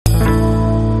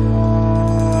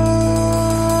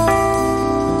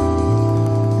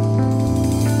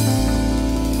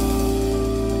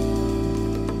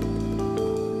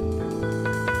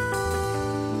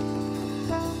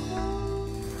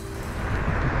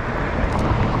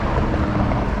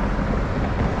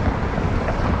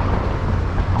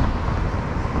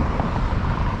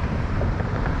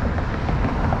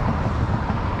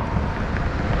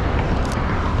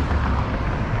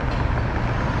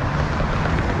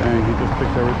Dang, he just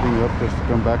picked everything up just to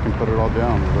come back and put it all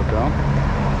down. Is that down?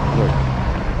 Look.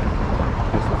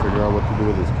 He has to figure out what to do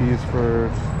with his keys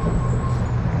first.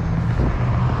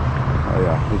 Oh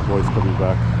yeah, his boy's coming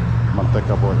back.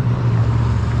 Manteca boy.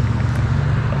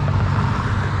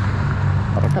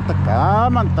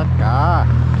 Rakataka, manteca.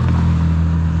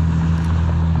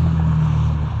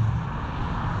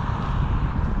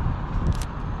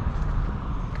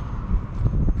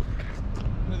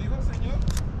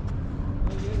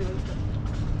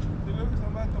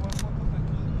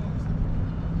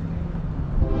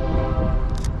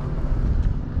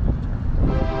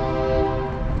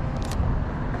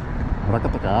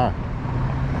 Rakataka.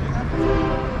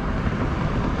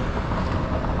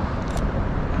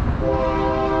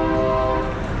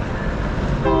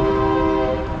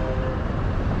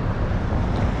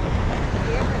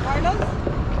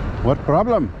 What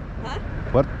problem? Huh?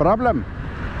 What problem?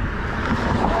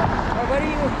 Or what are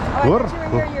you? Oh, I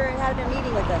thought you were here. You had a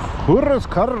meeting with us. Who is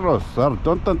Carlos? Sir,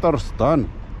 don't understand.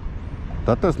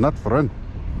 That is not friend.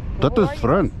 That is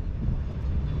friend.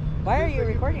 Why are you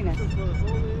recording us?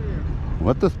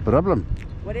 What is problem?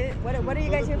 What are you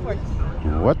guys here for?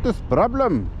 What is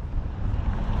problem?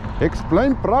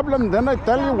 Explain problem, then I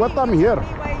tell you what I'm here. Tell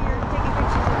me why you're taking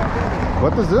pictures of our building.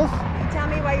 What is this? You tell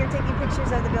me why you're taking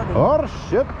pictures of the building. Oh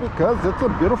shit, because it's a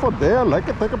beautiful day. I like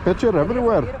to take a picture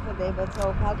everywhere. It's a beautiful day, but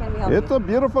so how can we help It's a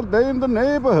beautiful day in the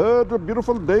neighborhood. A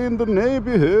beautiful day in the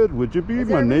neighborhood. Would you be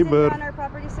my neighbor? Is there a reason you're on our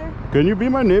property, sir? Can you be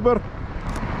my neighbor?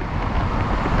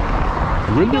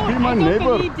 Will you be my neighbor? I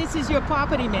don't believe this is your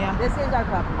property, ma'am. This is our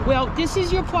property. Well, this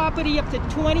is your property up to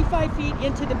 25 feet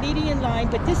into the median line,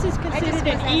 but this is considered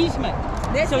an easement.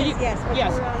 This so is, yes, but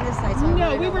yes. we were on this side, so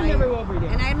no, we were never over there.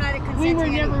 And I'm not consenting. We were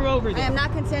never over there. I am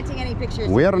not consenting any pictures.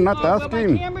 We are not But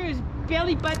asking. my camera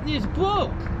belly button is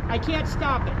broke. I can't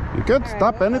stop it. You can't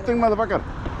stop anything, motherfucker.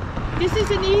 This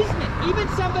is an easement. Even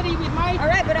somebody with my... All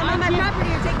right, but I'm on my property.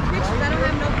 You're taking pictures. I don't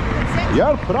have no consent.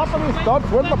 Your property starts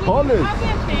where the pole is.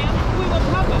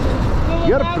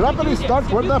 Your property starts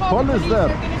where the pole is there.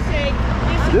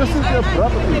 This is your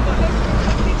property.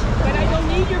 But I don't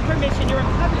need your permission. You're in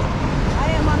public. I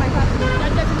am on my property.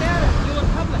 That doesn't matter. You're in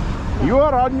public. You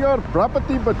are on your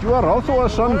property, but you are also a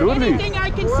shanduli. Anything I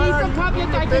can see from public,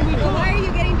 I can record. Why are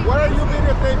you getting defensive? Why are you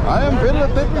videotaping? I am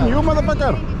videotaping you,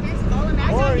 motherfucker.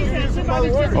 Or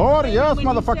yes,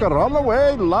 motherfucker. All the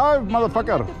way live,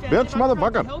 motherfucker. Bitch,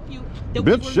 motherfucker.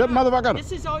 Bitch, shit, motherfucker.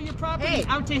 This is all your property. Hey,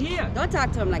 out to here. Don't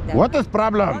talk to him like that. What is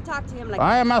problem? Don't talk to him like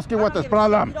I that. am asking what is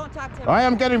problem. You don't talk to him I like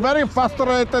am that. getting very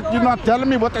frustrated. You're not telling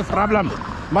me what is problem,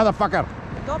 motherfucker.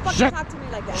 Don't fucking Shit. talk to me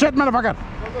like that. Shit, motherfucker.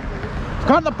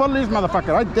 Call the police,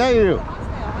 motherfucker. I dare you.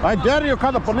 I dare you.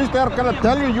 Call the police. They are gonna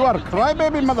tell you you are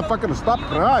crybaby, motherfucker. Stop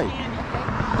cry.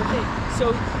 Okay,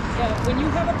 so when you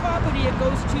have a property, it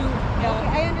goes to.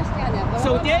 I understand that. But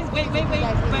So then, wait. But no.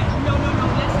 Let's back up.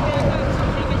 So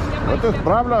take it step by What is step.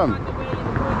 problem?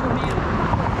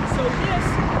 So this.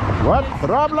 What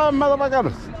problem,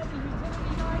 motherfuckers?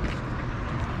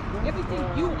 Everything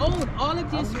you own, all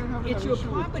of this, it's your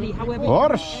property. However,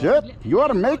 Oh shit. You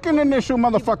are making an issue,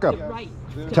 motherfucker. right.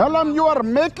 Tell them you are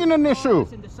making an issue.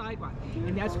 In the sidewalk,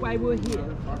 and that's why we're here,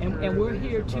 and we're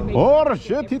here to make. Oh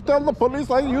shit. He tell the police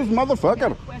I use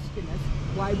motherfucker. Question us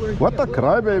why we're What here. a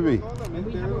crybaby. And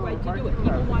we have a right to do it.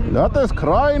 People want to That is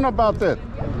crying about it.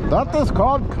 That is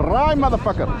called cry,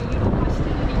 motherfucker. It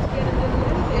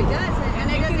does,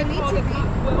 and it doesn't need to be. It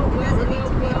doesn't need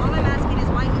to be. All I'm asking is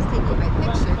why he's taking my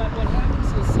picture. But what happens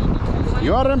is, see, because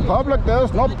You are in public. There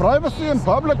is no privacy in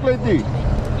public, lady. he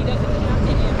doesn't have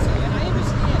to answer. And I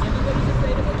understand. Everybody's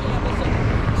afraid of a campus. And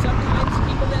sometimes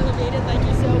people elevated like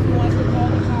yourself want to call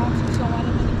the cops and so on,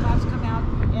 and then the cops come out.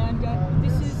 And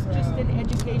this is just an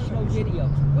educational video.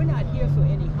 We're not here for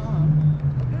any harm.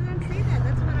 Don't say that.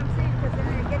 That's what I'm saying, because then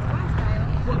it gets hostile.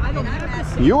 Well, I don't have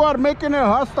to say. You are making it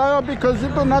hostile because you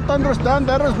do not understand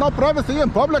there is no privacy in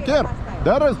public here.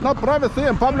 There is no privacy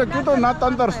in public. You do not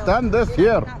understand this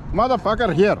here.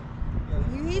 Motherfucker here.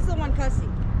 He's the one cussing.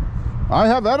 I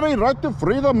have every right to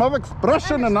freedom of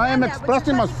expression and I am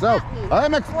expressing myself. I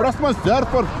am expressing myself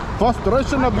for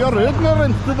frustration of your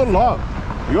ignorance to the law.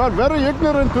 You are very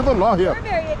ignorant to the law here. You're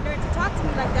very ignorant to talk to me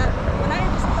like that. When I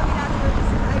was coming out here,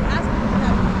 I asked you to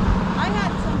have, I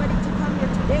had somebody to come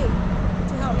here today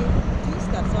to help me do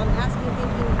stuff. So I'm asking you,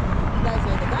 thinking you guys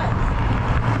are the guys.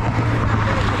 You're not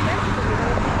very defensive of me,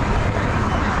 but if you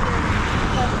come out here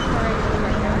cussing or anything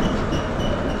like that.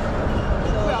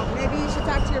 So maybe you should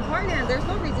talk to your partner. There's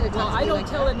no reason to talk Well, to I me don't like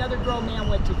tell that. another grown man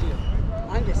what to do.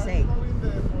 I'm just saying.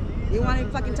 You want to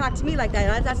fucking talk to me like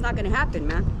that? That's not going to happen,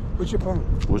 man. What's your problem?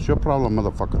 What's your problem,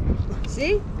 motherfucker?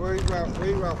 See? Where you at? Where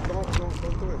you at? Don't do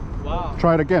it. Wow.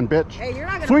 Try it again, bitch. Hey, you're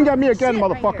not gonna Swing at me fucking again, shit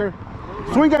right motherfucker.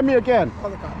 here. Swing at me again.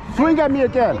 Call the cops. Swing at me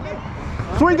again.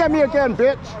 Swing at me again,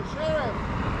 bitch.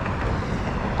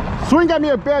 Swing at me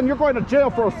again. You're going to jail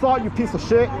for assault, you piece of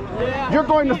shit. Yeah. You're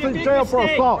going to You made a big jail for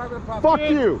mistake. assault. Fuck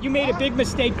Dude, you. You made a big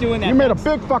mistake doing that. You made a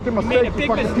Vince. big fucking You made mistake, a you big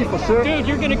fucking mistake. piece of shit. Dude,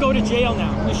 you're gonna go to jail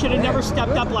now. You should have never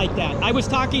stepped up like that. I was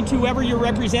talking to whoever your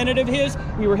representative is.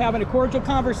 We were having a cordial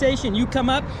conversation. You come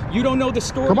up, you don't know the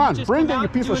story. Come on, you just bring come it, you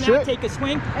out, piece of doing that, shit. Take a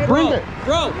swing. Bring bro, it.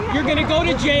 Bro, you're gonna go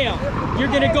to jail. You're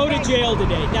gonna go to jail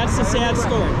today. That's the sad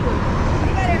story.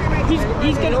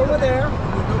 He's gonna Over there.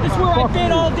 That's where I've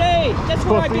been all day. That's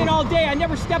where I've Pussy. been all day. I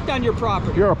never stepped on your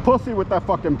property. You're a pussy with that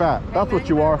fucking bat. That's what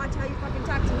you are. Watch how you fucking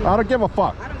talk to me. I don't give a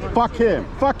fuck. Fuck him.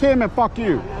 Fuck him and fuck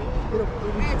you.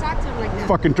 Man, talk to him like that.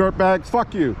 Fucking dirtbags.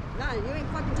 Fuck you. Nah, you ain't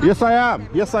fucking talking Yes, I to him am.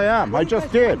 like that. Yes, I am. I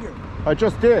just did. I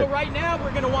just So did. right now,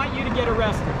 we're gonna want you to get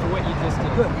arrested for what you just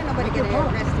did. Ain't nobody getting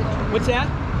arrested. What's that?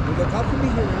 The cops will be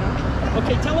here now.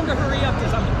 Okay, tell him to hurry up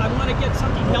because I want to get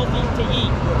something healthy to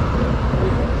eat.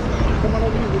 Come on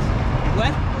over here. Listen.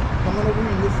 What? Come on over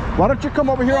here. Listen. Why don't you come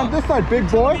over here on this side, big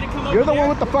boy? Me to come over You're the there? one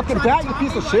with the fucking Trying bat, to you talk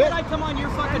piece me? of Why shit. would I come on your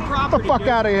fucking Get property? the fuck dude?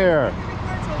 out of here.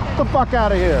 Get the fuck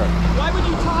out of here. Why would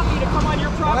you tell me to come on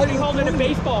your property you holding a doing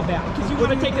baseball bat? Because you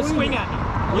want to take a swing at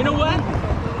me. You know what?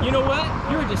 You know what?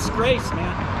 You're a disgrace,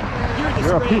 man. You're a disgrace.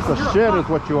 You're a piece of You're a shit punk. is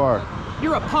what you are.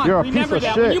 You're a punk. You're a piece Remember of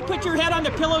that. shit. When you put your head on the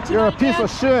pillow tonight, You're a piece man,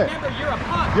 of shit. Remember, you're a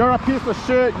punk. You're a piece of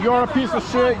shit. You're a piece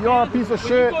of shit. You're a piece of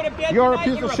When you shit. go to bed You're a tonight,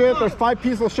 piece you're of a shit. punk. There's 5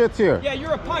 pieces of shits here. Yeah,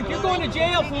 you're a punk. You're going to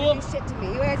jail, fool. Doing shit to me.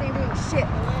 You guys ain't doing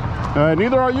shit.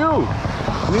 Neither are you.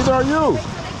 Neither are you.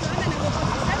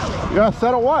 Yeah,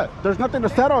 settle what? There's nothing to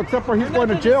settle except for he's going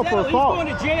to jail for assault. He's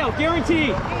going to jail,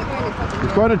 guaranteed.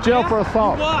 He's going to jail for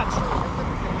assault. You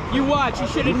watch. You watch. You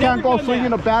should have You never can't go done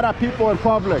swinging a that. bat at people in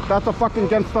public. That's a fucking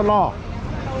against the law.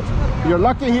 You're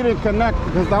lucky he didn't connect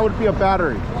because that would be a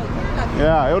battery.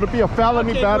 Yeah, it would be a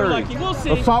felony Okay, we're battery. lucky. We'll see.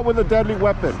 Assault with a deadly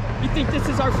weapon. You think this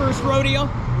is our first rodeo?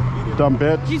 Dumb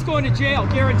bitch. He's going to jail,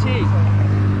 guaranteed.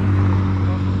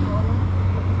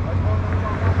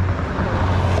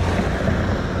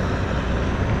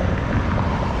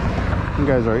 You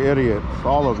guys are idiots,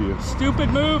 all of you. Stupid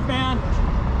move, man.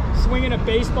 Swinging a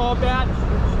baseball bat.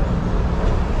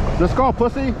 Let's go,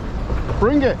 pussy.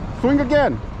 Bring it. Swing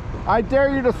again. I dare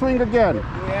you to swing again.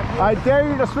 I dare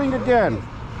you to swing again.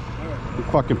 You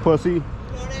fucking pussy.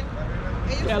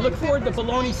 Yeah, look forward to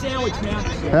bologna sandwich, man.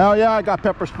 Hell yeah, I got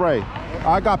pepper spray.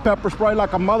 I got pepper spray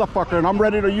like a motherfucker and I'm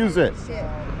ready to use it. Shit.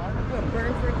 I'm gonna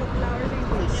burn for a couple hours and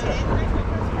doing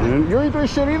shit. And you ain't doing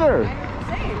shit either.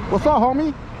 I'm saying. What's up,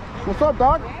 homie? What's up,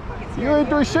 dog? I ain't fucking scared You of ain't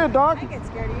doing shit, dog. I ain't get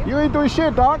scared of you. You ain't doing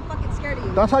shit, dog. I'm fucking scared of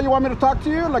you. That's how you want me to talk to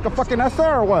you? Like a fucking essay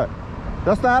or what?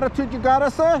 That's the attitude you got,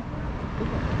 essay?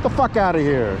 Get the fuck out of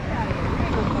here.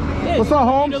 Yeah, What's you up,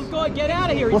 need Holmes? to Go get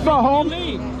out of here. What's He's up, making Holmes? you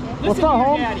leave. What's Listen up, to your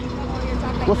Holmes? daddy.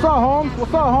 What's up, Holmes?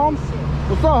 What's up, Holmes?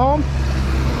 What's up, Holmes?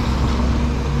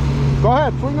 Go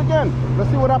ahead, swing again. Let's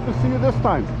see what happens to you this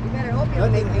time. You better hope you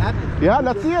don't make me happy. Yeah,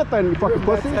 let's see it then, you fucking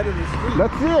pussy.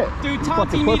 Let's see it. Dude, you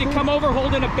taunting fucking me to pussy. come over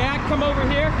holding a bat, come over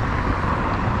here.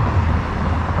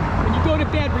 When you go to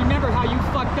bed, remember how you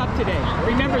fucked up today.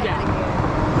 Remember that.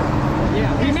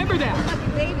 Yeah, remember that.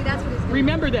 Fucking baby, that's what it's doing.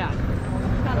 Remember that.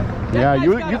 Yeah, That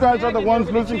you guy's got you a guys bag are the in ones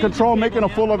there with a losing change control, table, making a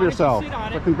man. fool of Why don't you yourself. sit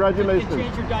on it So congratulations. and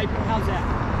change your diaper. How's that?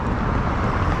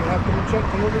 You have to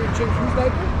come over and check who's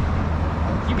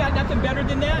diaper. You got nothing better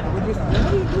than that? What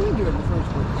are you doing here in the first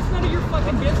place? It's none of your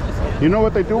fucking business, man. You know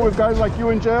what they do with guys like you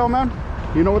in jail, man?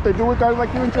 You know what they do with guys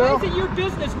like you in Why jail? is it your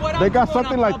business what They I'm got doing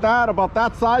something on like public? that, about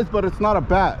that size, but it's not a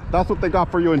bat. That's what they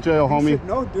got for you in jail, You homie. should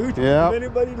know, dude. Yeah. If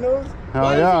anybody knows, Hell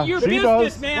Why yeah. is it your She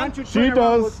business, does. man? why don't you She turn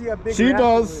around, we'll does. see how big She your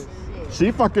asshole does. is.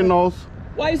 She fucking knows.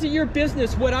 Why is it your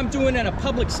business what I'm doing in a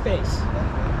public space?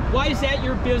 Why is that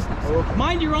your business?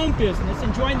 Mind your own business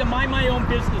and join the Mind My Own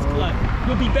Business Club.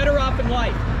 You'll be better off in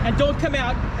life. And don't come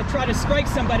out and try to strike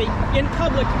somebody in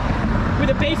public with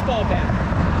a baseball bat.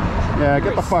 Yeah,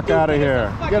 get the fuck out of Stupid as a here.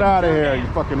 fucking Get out of here, jerk.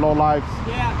 you fucking lowlifes.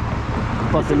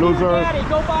 Yeah. Fucking Listen to your loser. daddy.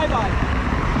 Go bye-bye.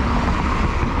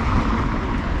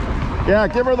 Yeah,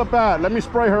 give her the bat. Let me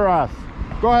spray her ass.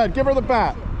 Go ahead, give her the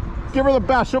bat. Give her the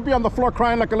bat. She'll be on the floor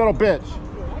crying like a little bitch.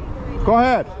 Go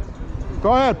ahead.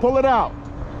 Go ahead, pull it out.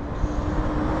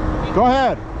 Go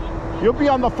ahead. You'll be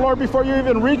on the floor before you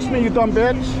even reach me, you dumb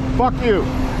bitch. Fuck you.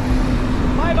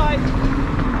 Bye-bye.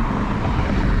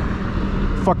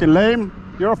 Fucking lame.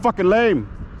 You're a fucking lame.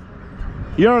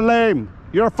 You're a lame.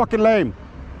 You're a fucking lame.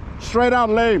 Straight out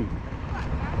lame.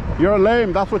 You're a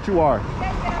lame. That's what you are.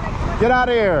 Get out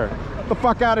of here. Get the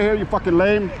fuck out of here, you fucking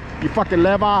lame. You fucking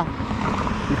leva.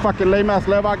 You fucking lame ass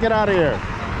leva. Get out of here.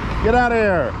 Get out of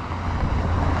here.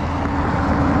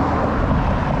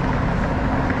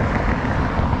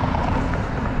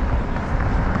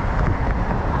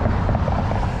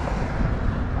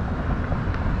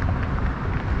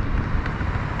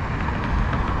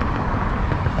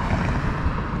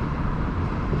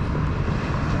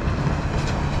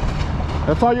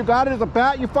 That's all you got is a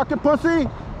bat, you fucking pussy?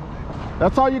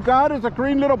 That's all you got is a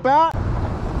green little bat?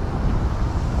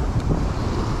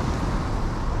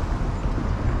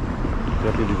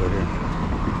 Deputies are here.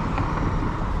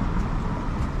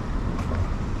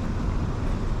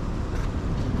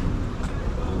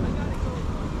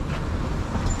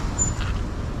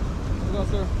 Hello,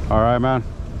 sir. All right, man.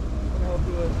 Can I help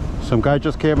you with? Some guy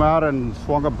just came out and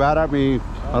swung a bat at me.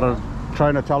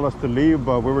 Trying to tell us to leave,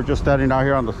 but we were just standing out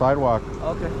here on the sidewalk.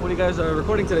 Okay. What are you guys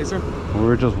recording today, sir? We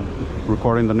were just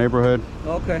recording the neighborhood.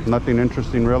 Okay. Nothing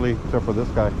interesting really, except for this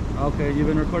guy. Okay. You've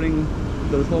been recording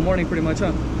the whole morning, pretty much,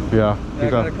 huh? Yeah. I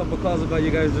got a couple calls about you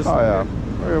guys just. Oh yeah.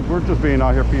 We're just being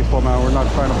out here peaceful, man. We're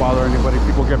not trying to bother anybody.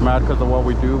 People get mad because of what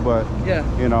we do, but Yeah.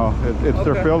 you know, it's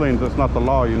their feelings. It's not the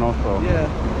law, you know. So. Yeah.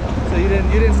 So you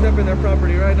didn't step in their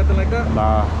property, right? Nothing like that?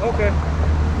 Nah. Okay.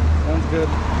 Sounds good.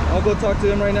 I'll go talk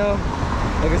to him right now.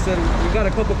 Like I said, we got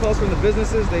a couple calls from the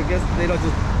businesses. They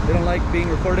don't like being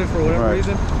recorded for whatever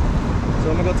reason.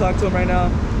 So I'm gonna go talk to him right now,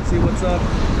 see what's up.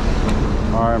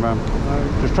 All right, man.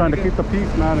 Just trying to keep the peace,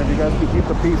 man. If you guys can keep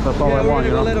the peace, that's all I want. We're gonna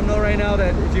go let them know right now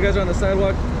that if you guys are on the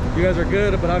sidewalk, you guys are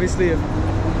good. But obviously, if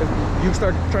you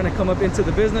start trying to come up into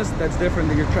the business, that's different.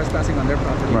 That you're trespassing on their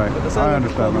property. Right. But the I sidewalk is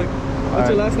understand, public. man. What's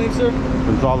your last name, sir?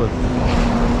 Gonzalez.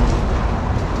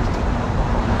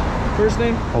 First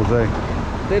name? Jose.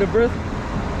 Date of birth?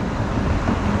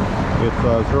 It's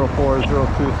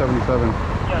 040277.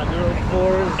 Yeah,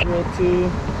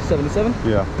 040277.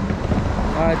 Yeah.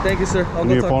 All right, thank you, sir. I'll You go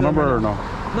need a talk phone to them number or right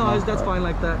no? now. No, that's fine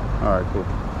like that. All right, cool.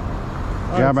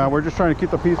 All Yeah, right, man, we're just trying to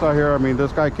keep the peace out here. I mean,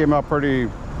 this guy came out pretty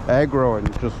aggro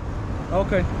and just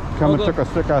Okay. come and took a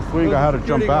sick ass swing. I had to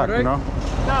jump back, guard, you know?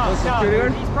 No, security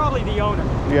guard? he's probably the owner.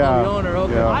 Yeah. the owner,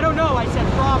 okay. Yeah. I don't know, I said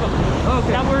probably.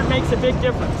 Okay. That word makes a big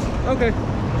difference. Okay.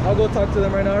 I'll go talk to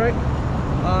them right now, all right?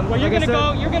 Well, you're gonna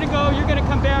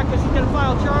come back because he's gonna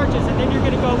file charges, and then you're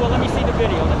gonna go, well, let me see the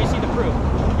video, let me see the proof.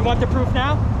 You want the proof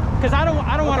now? Because I don't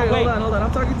want to wait. Hold on.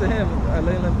 I'm talking to him.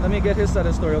 Let me get his side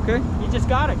of the story, okay? He just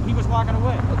got it. He was walking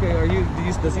away. Okay,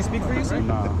 does he speak for you, sir?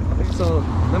 Nah. So,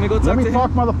 let me go talk Let to me talk,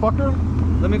 him. motherfucker.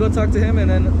 Let me go talk to him, and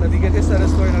then let me get his side of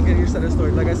the story, and I'll get your side of the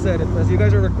story. Like I said, as you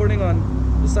guys are recording on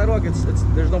the sidewalk,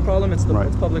 there's no problem. It's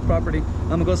public property. I'm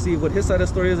gonna go see what his side of the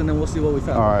story is, and then we'll see what we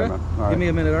found. All right, okay? man. All right. Give me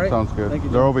a minute, all right? Sounds good. Thank you.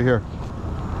 They're over here.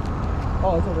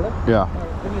 Oh, it's over there? Yeah. All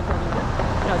right, give me a second.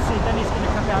 Yeah, see, then he's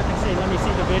gonna come back and say, let me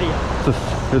see the video.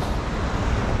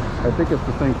 I think it's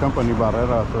the same company,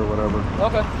 Barreras or whatever.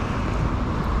 Okay.